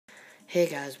Hey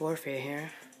guys, Warfare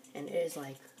here, and it is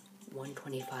like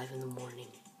 1:25 in the morning,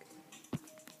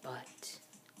 but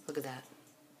look at that,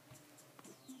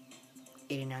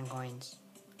 89 coins.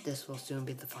 This will soon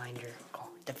be the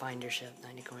finder ship,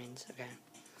 90 coins, okay,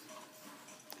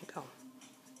 there you go.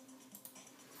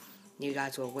 You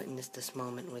guys will witness this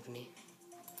moment with me.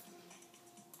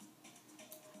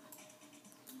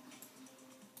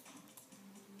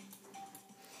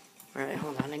 Alright,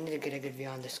 hold on, I need to get a good view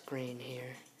on the screen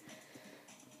here.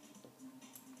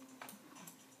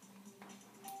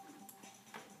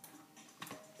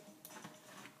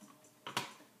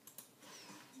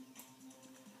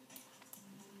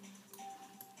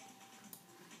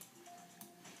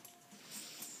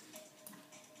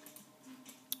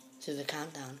 So the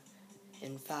countdown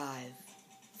in 5,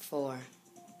 4,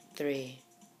 3,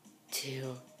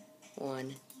 2,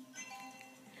 1.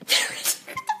 I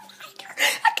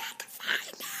got the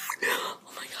finder!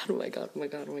 Oh my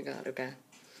god, okay.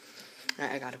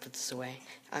 Alright, I gotta put this away.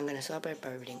 I'm gonna celebrate by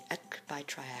reading Ek by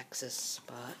Triaxis,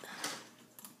 but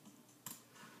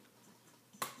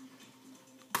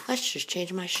let's just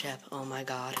change my ship. Oh my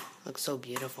god, looks so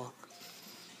beautiful.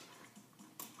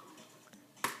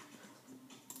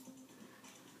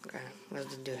 Okay, where's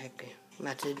the doohickey?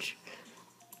 Message.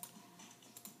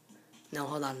 No,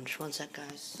 hold on, just one sec,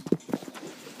 guys.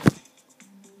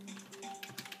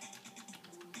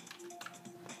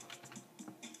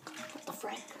 What the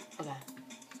frick? Okay.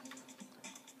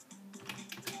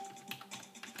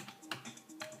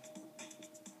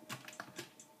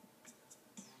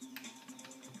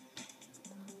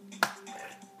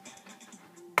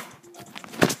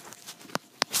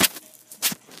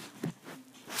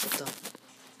 What the?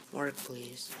 Work,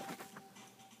 please.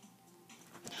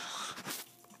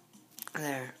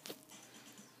 There.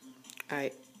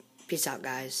 Alright. Peace out,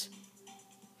 guys.